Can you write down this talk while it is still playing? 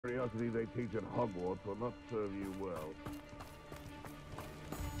Curiosity they teach at Hogwarts will not serve you well.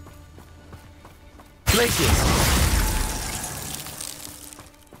 Places!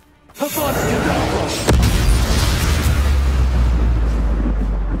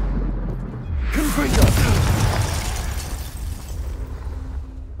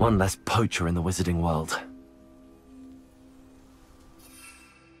 One less poacher in the wizarding world.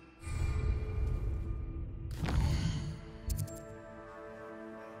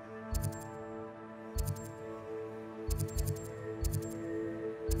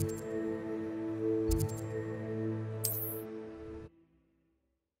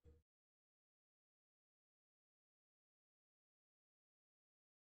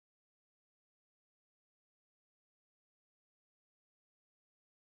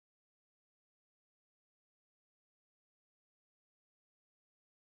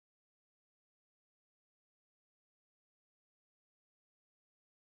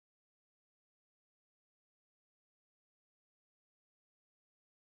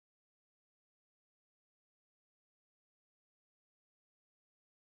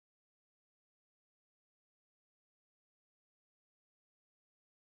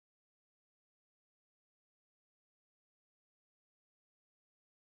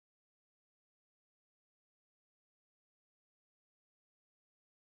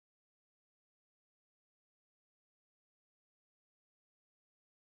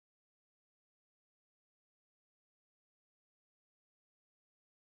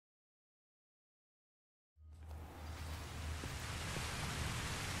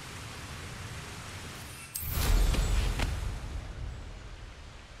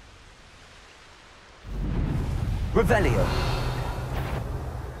 Revelio.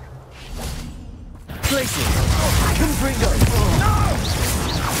 Places. Confringo. No!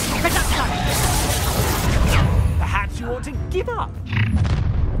 Perhaps you want to give up?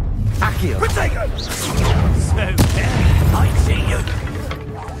 Accio. Protego! So, I see you.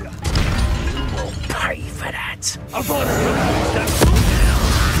 You will pay for that. Avoid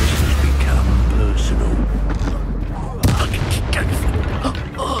become personal.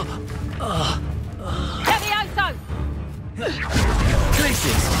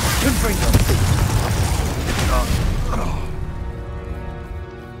 Places. Confringo.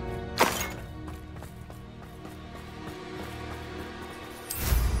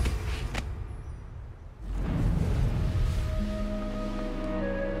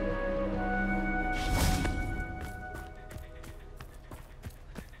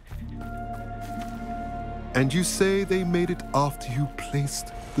 And you say they made it after you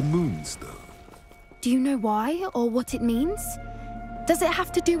placed the moonstone? Do you know why, or what it means? Does it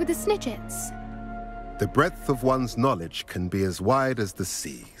have to do with the Snidgets? The breadth of one's knowledge can be as wide as the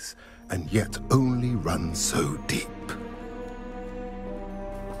seas, and yet only run so deep.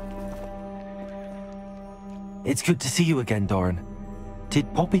 It's good to see you again, Doran.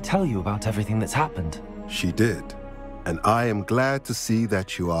 Did Poppy tell you about everything that's happened? She did, and I am glad to see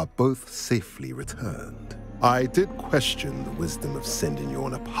that you are both safely returned. I did question the wisdom of sending you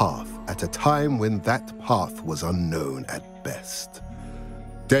on a path at a time when that path was unknown at best,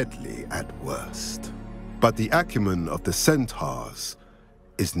 deadly at worst. But the acumen of the centaurs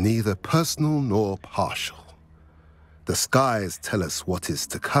is neither personal nor partial. The skies tell us what is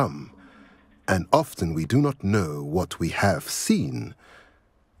to come, and often we do not know what we have seen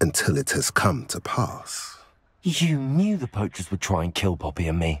until it has come to pass. You knew the poachers would try and kill Poppy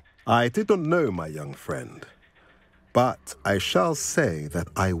and me. I did not know, my young friend, but I shall say that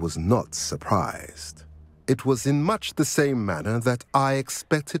I was not surprised. It was in much the same manner that I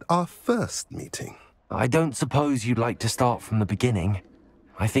expected our first meeting. I don't suppose you'd like to start from the beginning.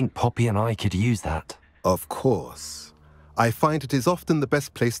 I think Poppy and I could use that. Of course. I find it is often the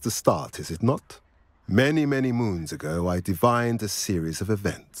best place to start, is it not? Many, many moons ago, I divined a series of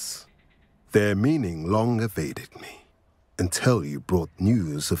events. Their meaning long evaded me, until you brought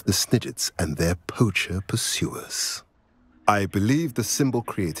news of the Snidgets and their poacher pursuers. I believe the symbol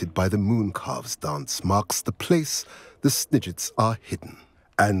created by the Mooncalves dance marks the place the Snidgets are hidden.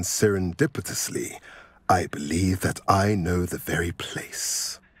 And serendipitously, I believe that I know the very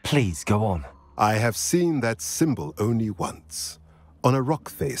place. Please, go on. I have seen that symbol only once, on a rock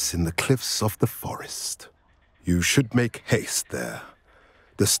face in the cliffs of the forest. You should make haste there.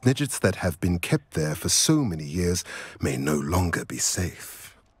 The Snidgets that have been kept there for so many years may no longer be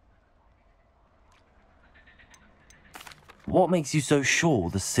safe. What makes you so sure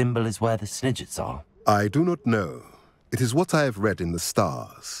the symbol is where the Snidgets are? I do not know. It is what I have read in the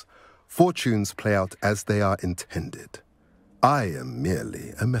stars. Fortunes play out as they are intended. I am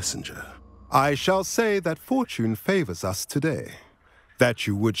merely a messenger. I shall say that fortune favors us today. That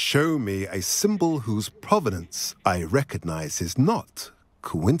you would show me a symbol whose provenance I recognize is not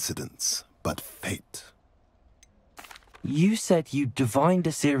coincidence, but fate. You said you divined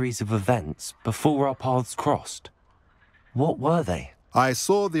a series of events before our paths crossed. What were they? I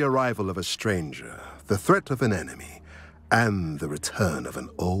saw the arrival of a stranger, the threat of an enemy, and the return of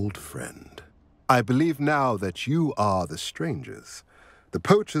an old friend. I believe now that you are the strangers, the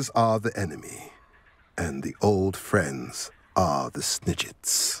poachers are the enemy, and the old friends are the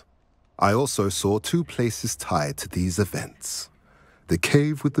Snidgets. I also saw two places tied to these events: the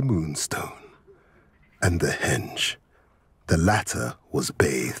cave with the moonstone and the henge. The latter was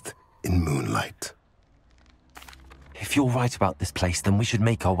bathed in moonlight. If you're right about this place, then we should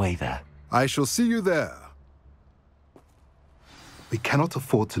make our way there. I shall see you there. We cannot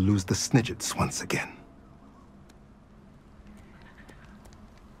afford to lose the Snidgets once again.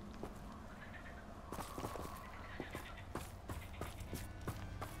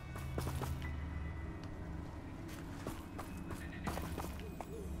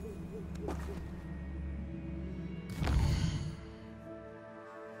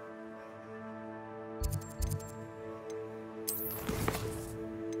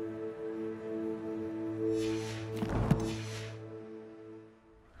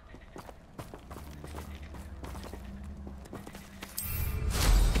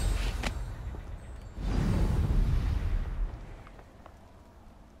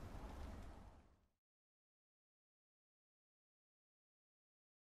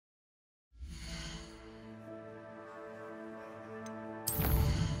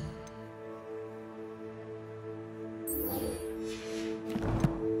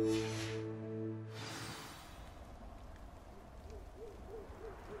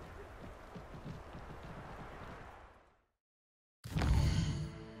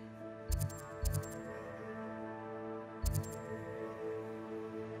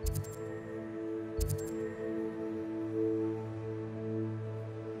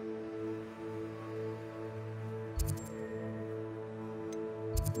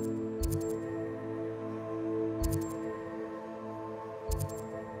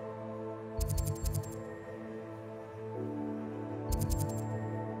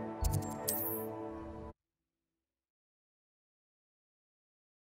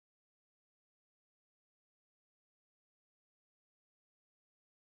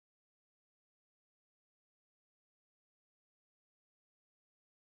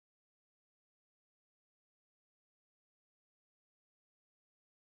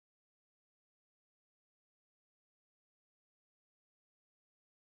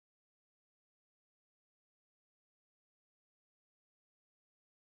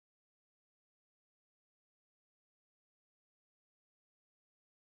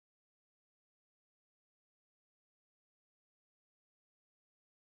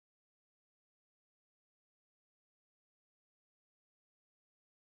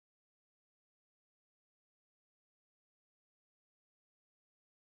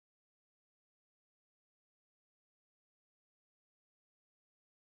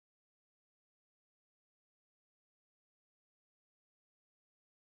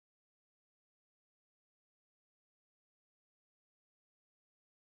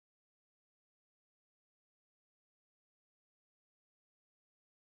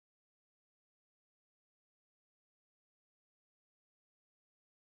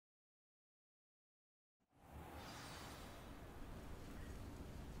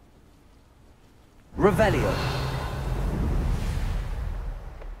 Revelio.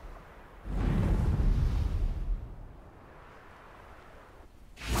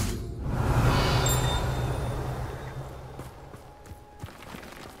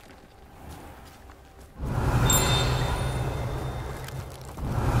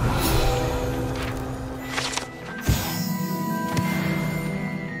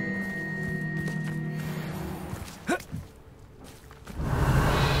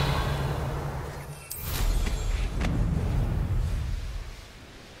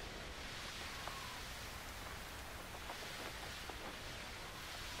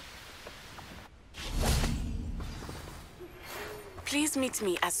 Please meet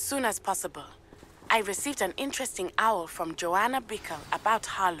me as soon as possible. I received an interesting owl from Joanna Bickle about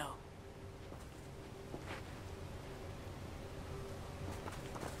Harlow.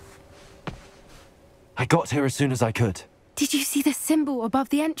 I got here as soon as I could. Did you see the symbol above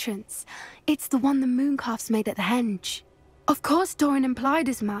the entrance? It's the one the mooncalfs made at the henge. Of course Doran implied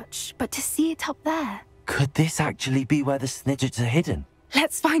as much, but to see it up there... Could this actually be where the Snidgets are hidden?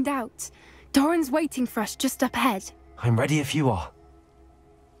 Let's find out. Doran's waiting for us just up ahead. I'm ready if you are.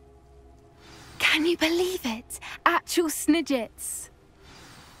 Can you believe it? Actual Snidgets.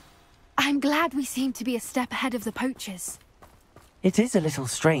 I'm glad we seem to be a step ahead of the poachers. It is a little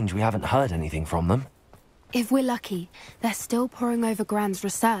strange we haven't heard anything from them. If we're lucky, they're still poring over Gran's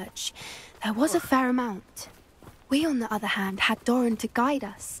research. There was a fair amount. We, on the other hand, had Doran to guide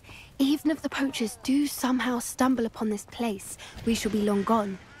us. Even if the poachers do somehow stumble upon this place, we shall be long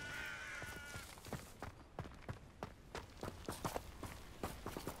gone.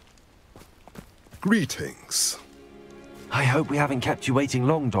 Greetings. I hope we haven't kept you waiting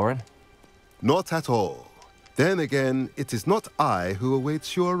long, Doran. Not at all. Then again, it is not I who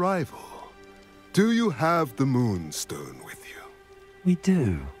awaits your arrival. Do you have the Moonstone with you? We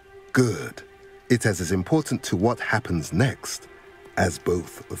do. Good. It is as important to what happens next as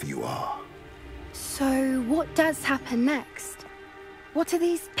both of you are. So, what does happen next? What are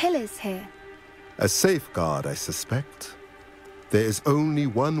these pillars here? A safeguard, I suspect. There is only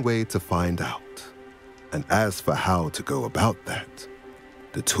one way to find out. And as for how to go about that,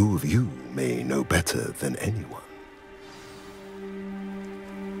 the two of you may know better than anyone.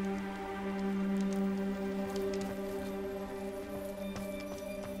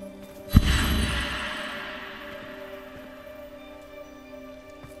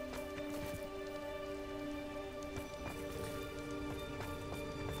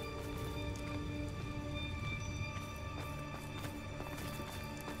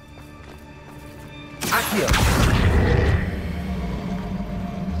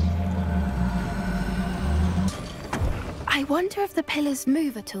 I wonder if the pillars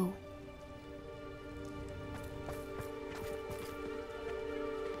move at all.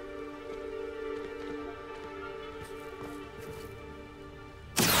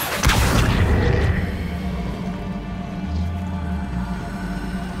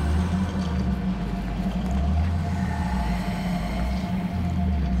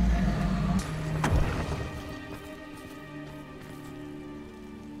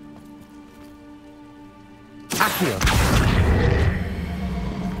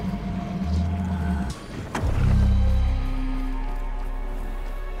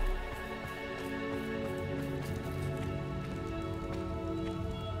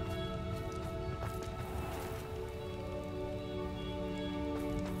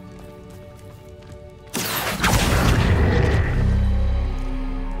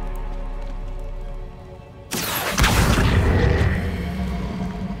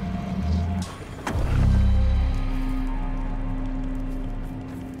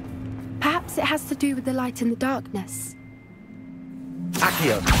 Perhaps it has to do with the light in the darkness.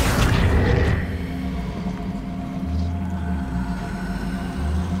 Accio.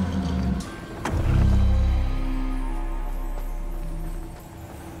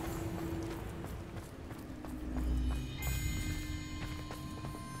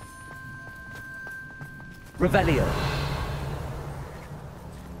 Revelio.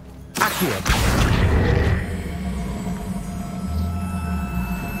 Accio.